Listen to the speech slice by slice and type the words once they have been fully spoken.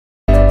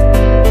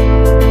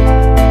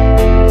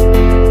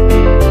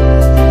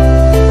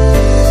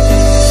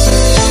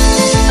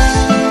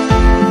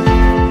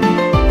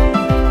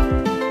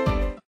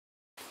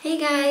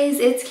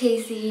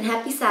Casey and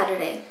happy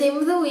Saturday. Theme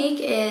of the week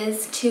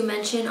is to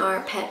mention our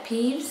pet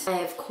peeves. I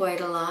have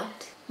quite a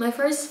lot. My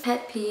first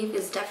pet peeve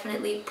is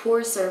definitely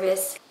poor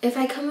service. If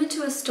I come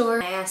into a store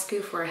and I ask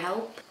you for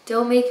help,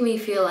 don't make me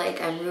feel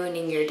like I'm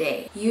ruining your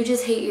day. You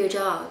just hate your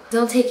job.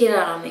 Don't take it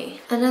out on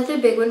me. Another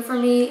big one for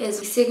me is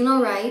you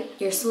signal right,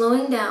 you're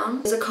slowing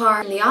down. There's a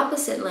car in the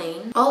opposite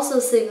lane also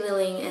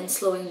signaling and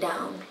slowing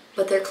down,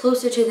 but they're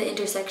closer to the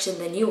intersection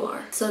than you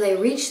are. So they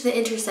reach the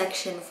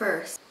intersection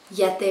first,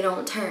 yet they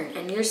don't turn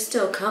and you're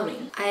still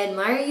coming. I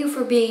admire you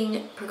for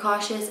being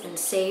precautious and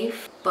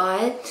safe,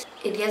 but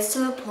it gets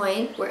to a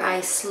point where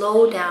I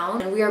slow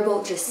down and we are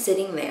both just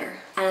sitting there.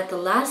 And at the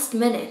last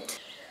minute,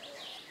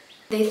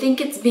 they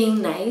think it's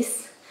being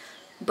nice,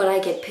 but I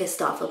get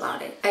pissed off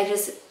about it. I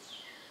just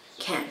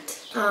can't.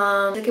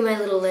 Look at my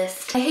little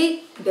list. I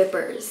hate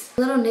bippers.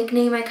 A little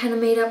nickname I kind of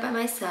made up by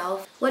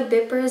myself. What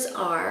bippers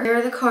are, there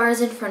are the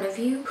cars in front of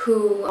you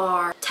who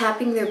are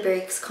tapping their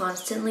brakes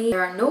constantly.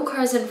 There are no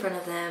cars in front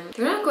of them.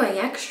 They're not going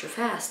extra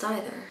fast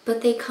either,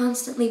 but they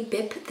constantly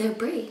bip their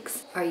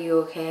brakes. Are you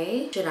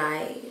okay?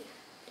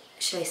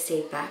 Should I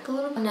stay back a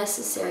little?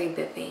 Unnecessary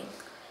bipping.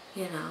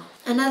 You know.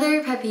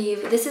 Another pet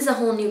peeve, this is a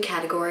whole new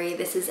category.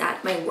 This is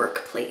at my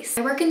workplace.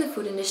 I work in the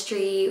food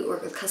industry,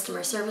 work with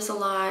customer service a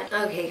lot.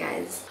 Okay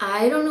guys,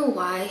 I don't know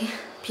why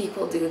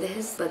people do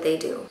this, but they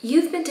do.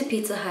 You've been to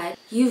Pizza Hut,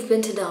 you've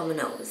been to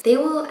Domino's. They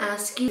will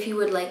ask you if you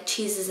would like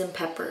cheeses and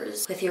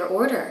peppers with your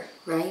order,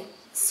 right?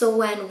 So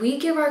when we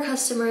give our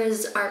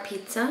customers our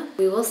pizza,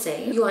 we will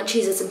say, you want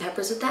cheeses and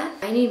peppers with that?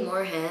 I need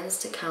more hands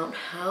to count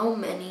how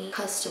many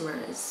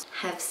customers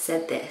have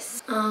said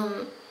this.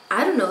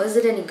 I don't know, is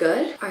it any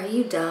good? Are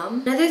you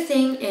dumb? Another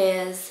thing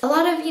is, a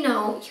lot of,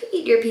 you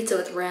eat your pizza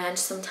with ranch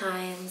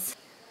sometimes.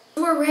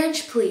 More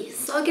ranch, please.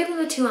 So I'll give them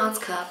a 2-ounce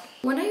cup.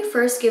 When I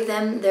first give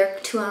them their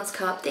 2-ounce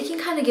cup, they can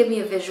kind of give me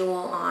a visual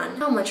on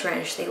how much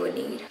ranch they would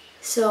need.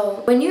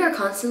 So when you are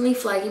constantly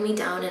flagging me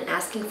down and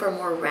asking for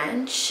more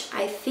ranch,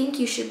 I think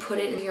you should put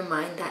it in your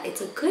mind that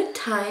it's a good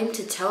time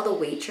to tell the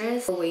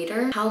waitress or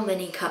waiter how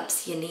many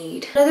cups you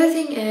need. Another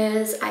thing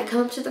is, I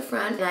come up to the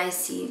front and I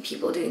see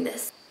people doing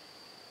this.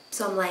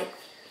 So I'm like,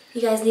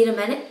 you guys need a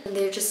minute? And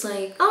they're just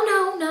like,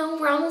 oh no,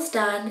 we're almost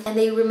done. And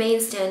they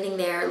remain standing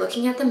there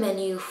looking at the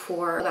menu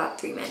for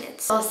about 3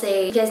 minutes. I'll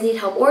say, you guys need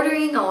help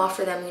ordering? I'll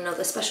offer them,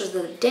 the specials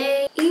of the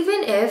day.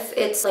 Even if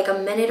it's like a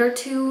minute or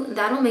two,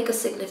 that'll make a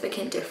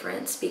significant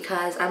difference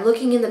because I'm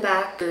looking in the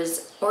back,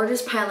 there's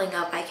orders piling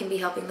up, I can be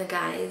helping the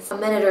guys. A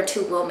minute or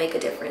two will make a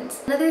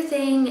difference. Another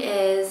thing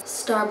is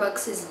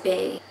Starbucks is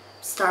bae.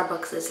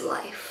 Starbucks is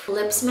life.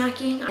 Lip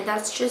smacking,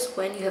 that's just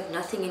when you have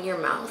nothing in your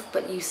mouth,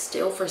 but you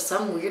still, for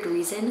some weird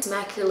reason,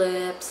 smack your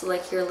lips,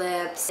 lick your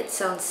lips. It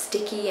sounds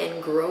sticky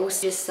and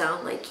gross. You just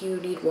sound like you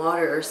need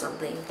water or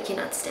something. I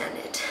cannot stand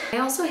it. I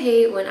also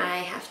hate when I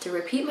have to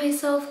repeat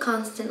myself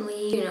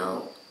constantly,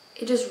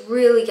 it just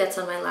really gets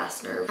on my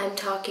last nerve. I'm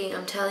talking,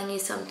 I'm telling you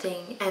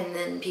something, and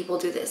then people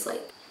do this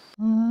like...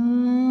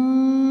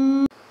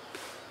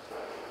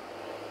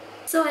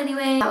 So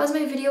anyway, that was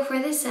my video for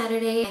this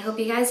Saturday. I hope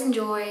you guys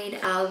enjoyed.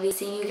 I'll be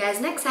seeing you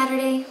guys next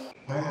Saturday.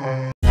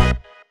 Bye.